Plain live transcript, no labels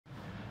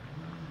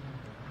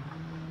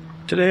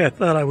Today I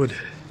thought I would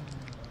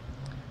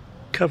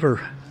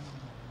cover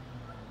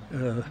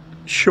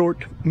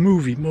short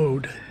movie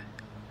mode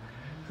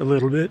a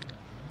little bit.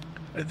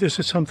 This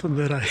is something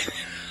that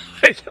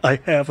I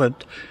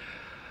haven't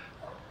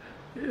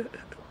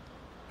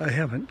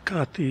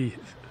got the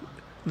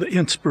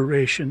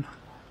inspiration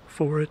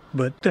for it,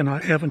 but then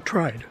I haven't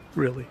tried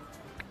really.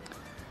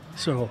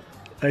 So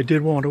I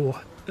did want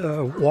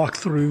to walk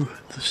through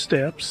the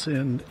steps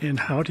and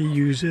how to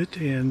use it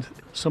and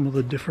some of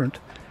the different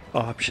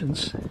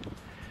options,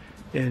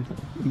 and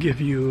give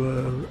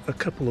you a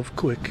couple of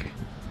quick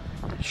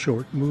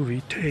short movie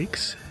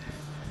takes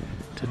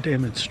to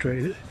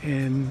demonstrate it,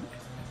 and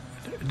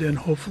then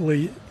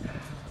hopefully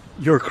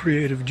your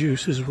creative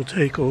juices will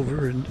take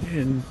over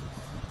and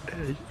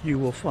you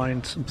will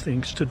find some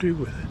things to do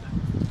with it.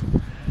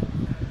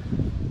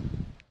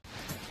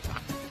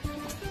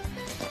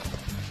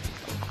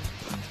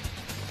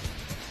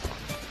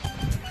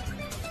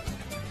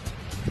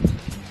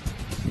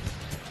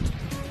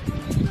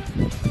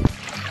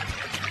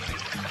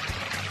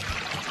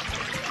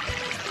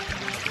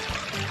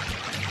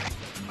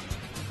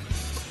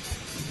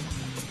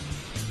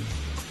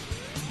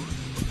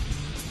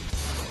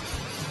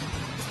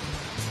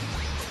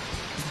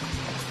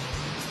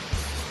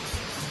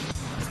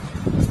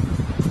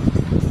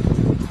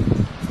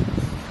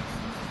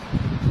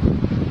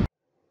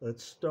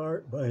 Let's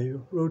start by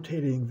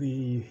rotating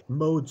the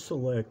mode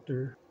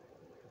selector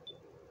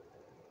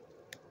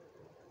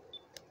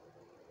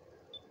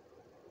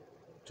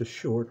to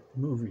short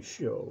movie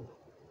show.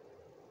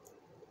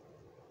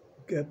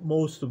 Get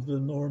most of the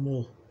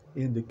normal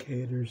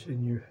indicators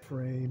in your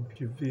frame,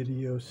 your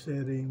video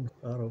settings,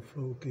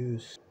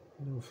 autofocus,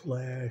 no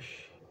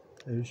flash.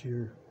 There's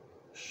your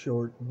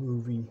short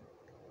movie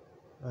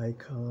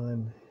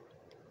icon,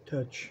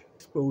 touch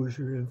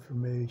exposure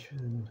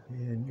information,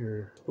 and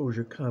your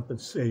exposure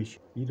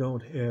compensation. You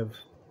don't have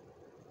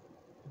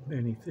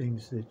many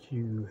things that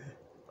you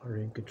are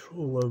in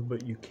control of,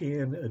 but you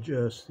can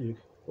adjust the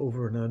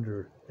over and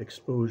under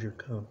exposure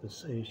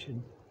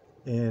compensation,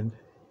 and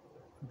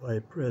by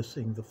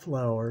pressing the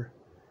flower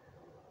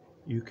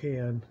you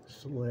can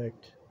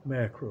select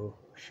macro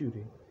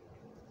shooting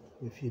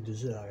if you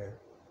desire.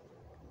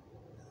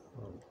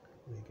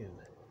 We can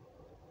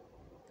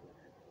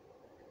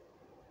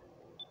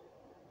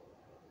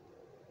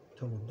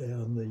tone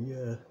down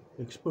the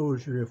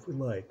exposure if we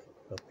like.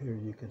 Up here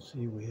you can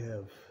see we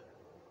have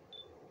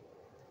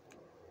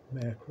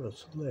macro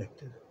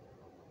selected.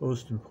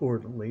 Most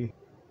importantly,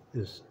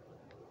 this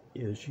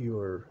is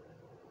your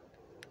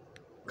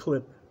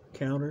clip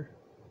counter,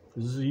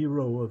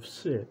 0 of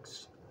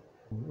 6.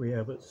 We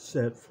have it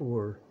set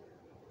for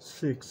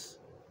 6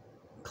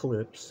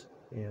 clips,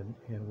 and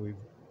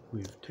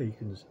we've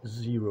taken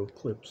 0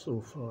 clips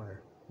so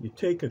far. You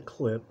take a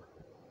clip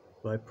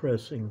by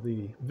pressing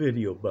the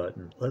video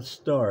button. Let's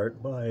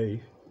start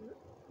by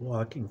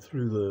walking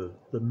through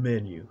the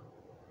menu.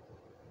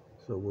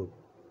 So we'll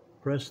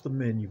press the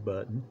menu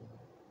button,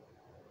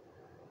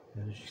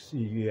 and as you see,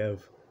 you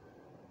have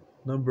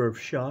number of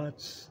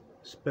shots,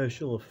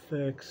 special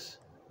effects,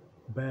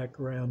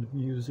 background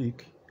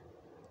music,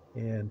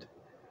 and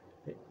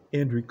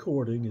end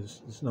recording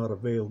is not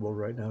available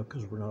right now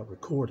because we're not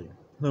recording.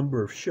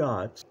 Number of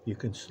shots, you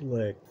can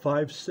select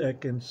 5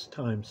 seconds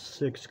times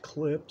 6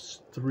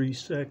 clips, 3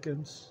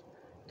 seconds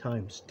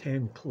times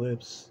 10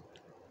 clips,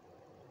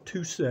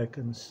 2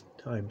 seconds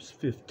times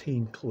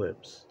 15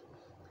 clips.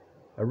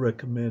 I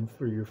recommend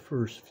for your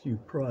first few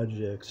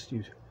projects,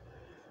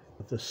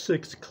 with the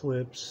 6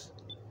 clips,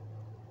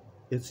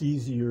 it's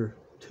easier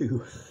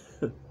to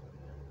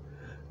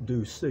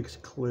do 6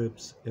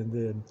 clips and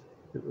then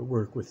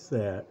work with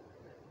that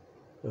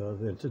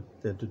than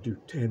to do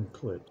 10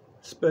 clips.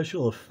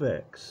 Special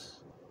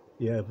effects.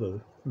 You have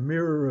a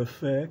mirror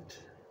effect,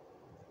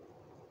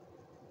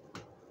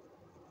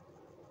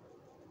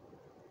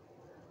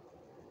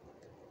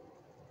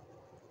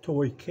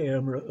 toy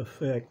camera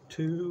effect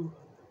 2,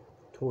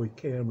 toy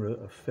camera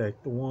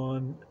effect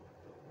 1.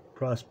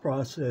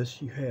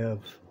 Process, you have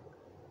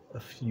a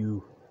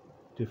few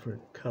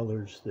different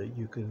colors that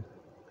you can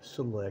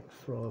select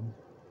from.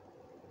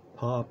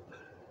 Pop.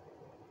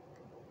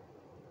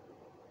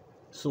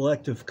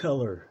 Selective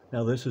color.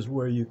 Now this is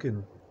where you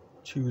can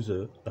choose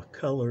a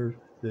color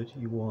that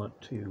you want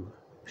to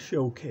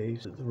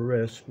showcase. The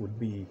rest would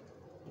be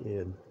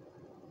in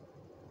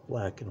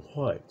black and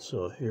white.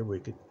 So here we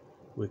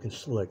can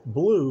select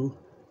blue,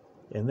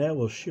 and that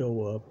will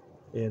show up,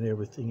 and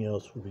everything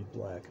else will be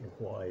black and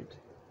white.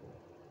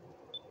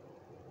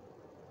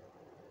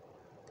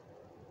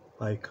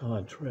 High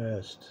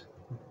contrast,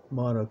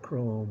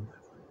 monochrome,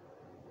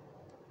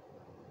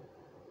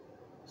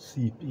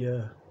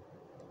 sepia,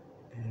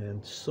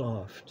 and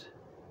soft.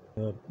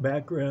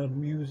 Background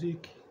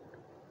music,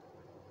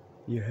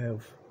 you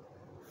have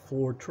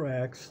 4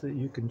 tracks that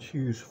you can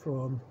choose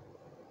from.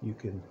 You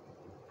can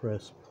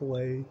press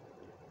play,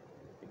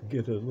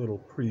 get a little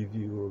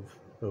preview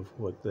of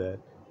what that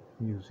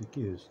music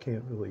is.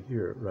 Can't really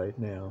hear it right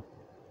now.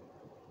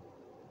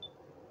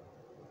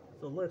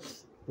 So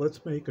let's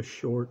let's make a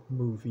short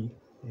movie,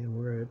 and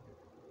we're at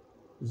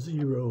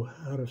 0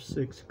 out of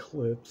 6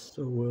 clips.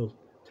 So we'll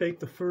take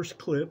the first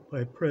clip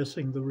by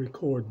pressing the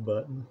record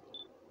button,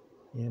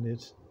 and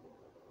it's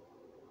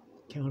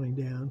counting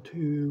down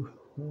to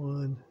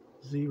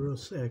 0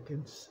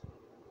 seconds,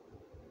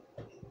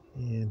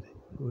 and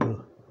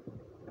we'll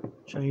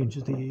change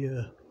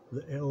the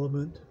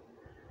element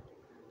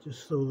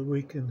just so that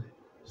we can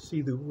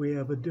see that we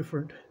have a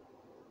different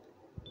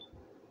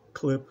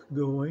clip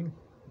going.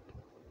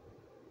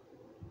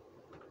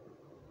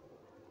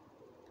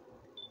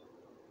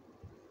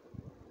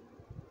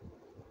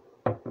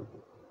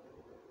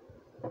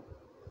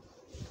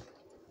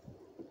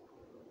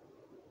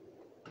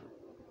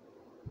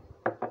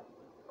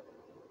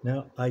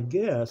 Now, I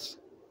guess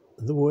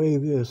the way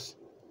this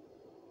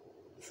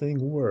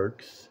thing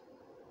works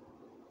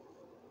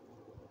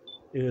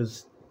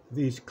is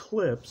these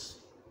clips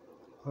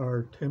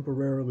are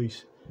temporarily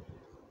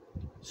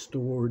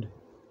stored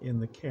in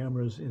the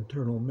camera's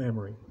internal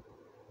memory.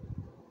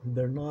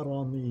 They're not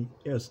on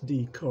the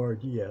SD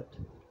card yet.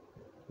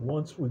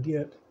 Once we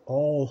get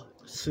all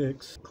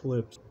 6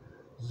 clips,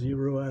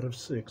 0 out of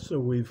 6, so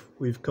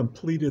we've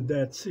completed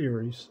that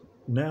series.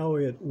 Now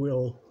it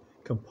will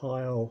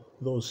compile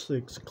those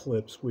 6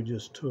 clips we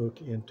just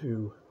took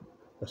into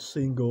a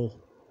single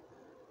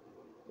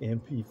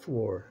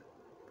MP4.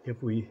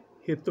 If we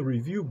hit the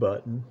review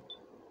button,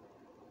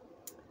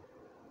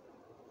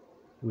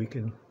 we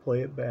can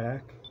play it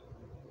back.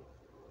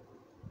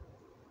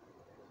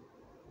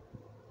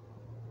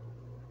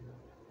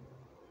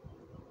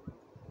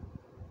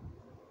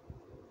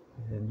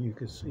 And you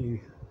can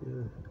see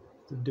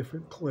the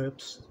different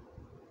clips.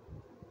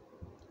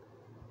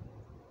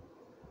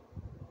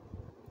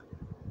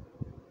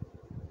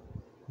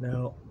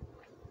 Now,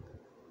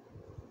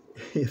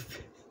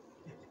 if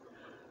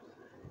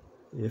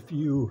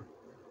you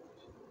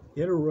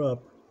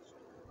interrupt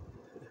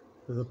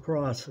the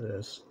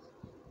process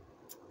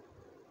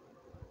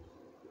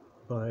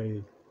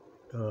by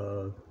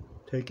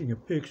taking a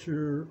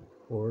picture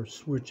or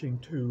switching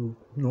to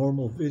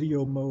normal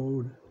video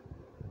mode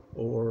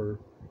or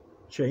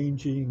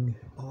changing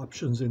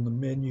options in the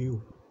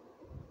menu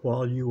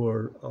while you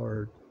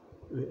are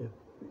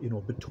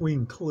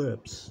between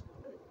clips,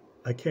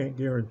 I can't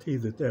guarantee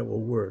that that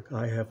will work.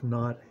 I have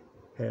not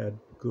had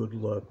good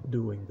luck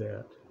doing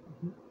that.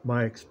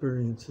 My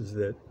experience is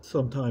that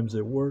sometimes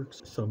it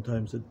works,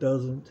 sometimes it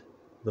doesn't.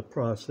 The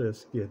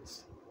process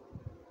gets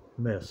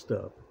messed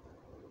up.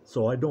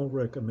 So I don't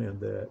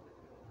recommend that.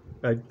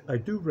 I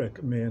do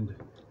recommend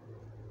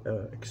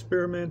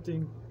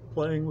experimenting,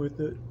 playing with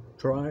it,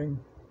 trying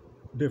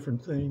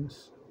different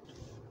things.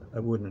 I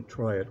wouldn't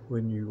try it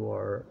when you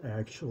are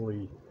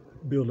actually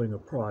building a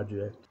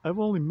project. I've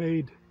only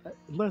made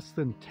less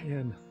than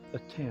 10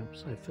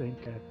 attempts, I think,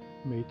 at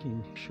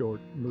making short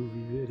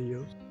movie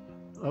videos.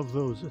 Of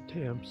those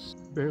attempts,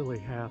 barely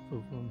half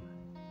of them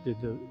did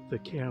the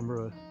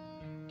camera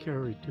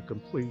carry to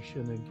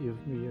completion and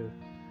give me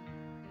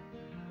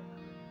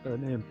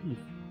an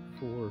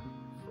MP4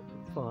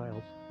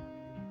 file.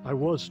 I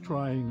was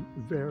trying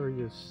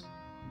various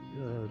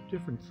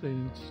different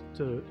things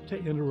to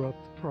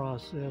interrupt the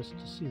process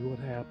to see what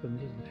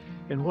happens,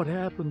 and what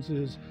happens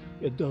is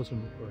it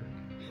doesn't work.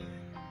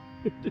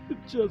 It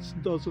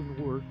just doesn't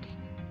work.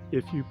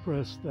 If you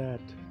press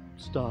that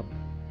stop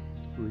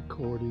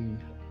recording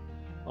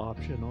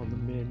option on the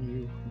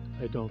menu,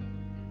 I don't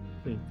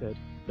think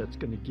that's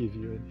going to give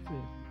you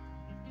anything.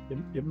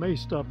 It may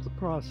stop the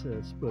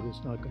process, but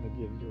it's not going to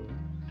give you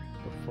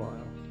a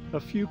file. A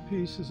few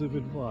pieces of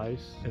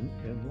advice,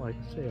 and like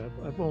I say,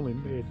 I've only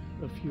made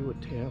a few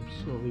attempts,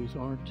 so these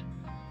aren't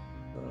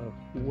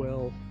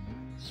well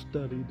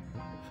studied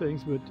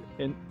things,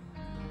 and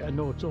I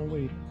know it's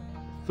only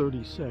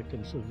 30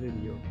 seconds of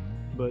video,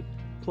 but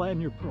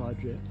plan your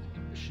project,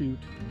 shoot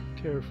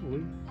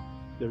carefully.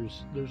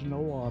 There's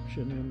no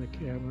option in the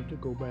camera to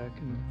go back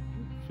and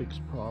fix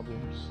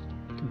problems.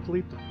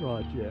 Complete the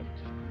project.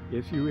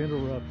 If you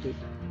interrupt it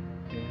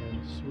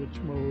and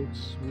switch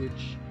modes,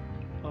 switch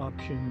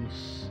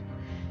options,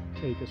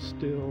 take a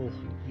still,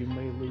 you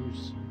may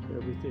lose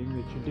everything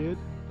that you did.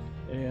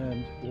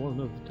 And one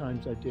of the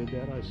times I did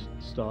that, I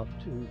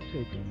stopped to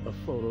take a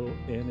photo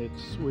and it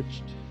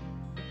switched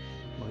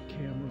my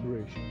camera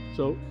ratio.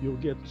 So you'll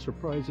get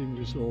surprising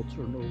results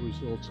or no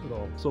results at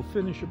all. So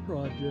finish a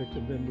project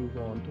and then move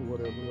on to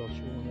whatever else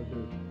you want to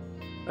do.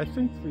 I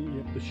think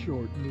the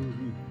short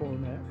movie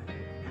format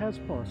has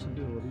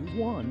possibilities.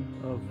 One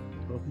of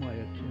my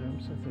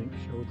attempts, I think,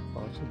 showed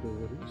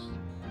possibilities.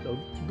 So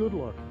good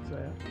luck with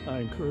that. I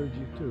encourage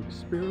you to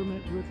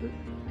experiment with it,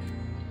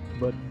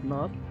 but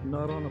not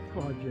on a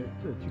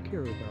project that you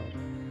care about.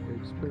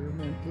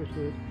 Experiment with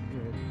it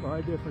and try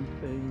different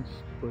things,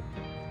 but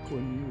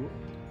when you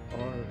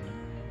are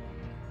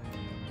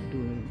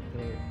doing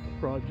a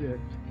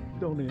project,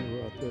 don't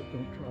interrupt it,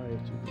 don't try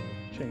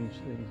to change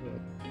things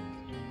up.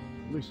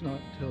 At least not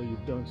until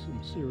you've done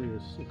some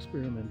serious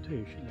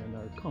experimentation and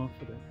are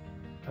confident.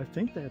 I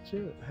think that's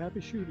it.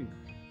 Happy shooting.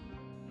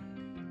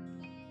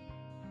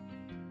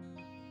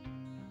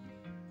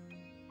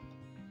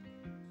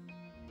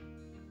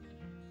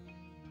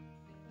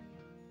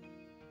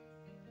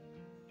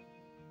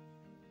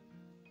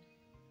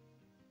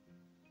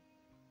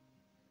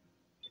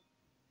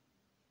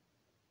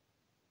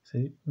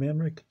 See,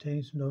 memory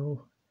contains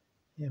no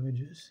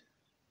images.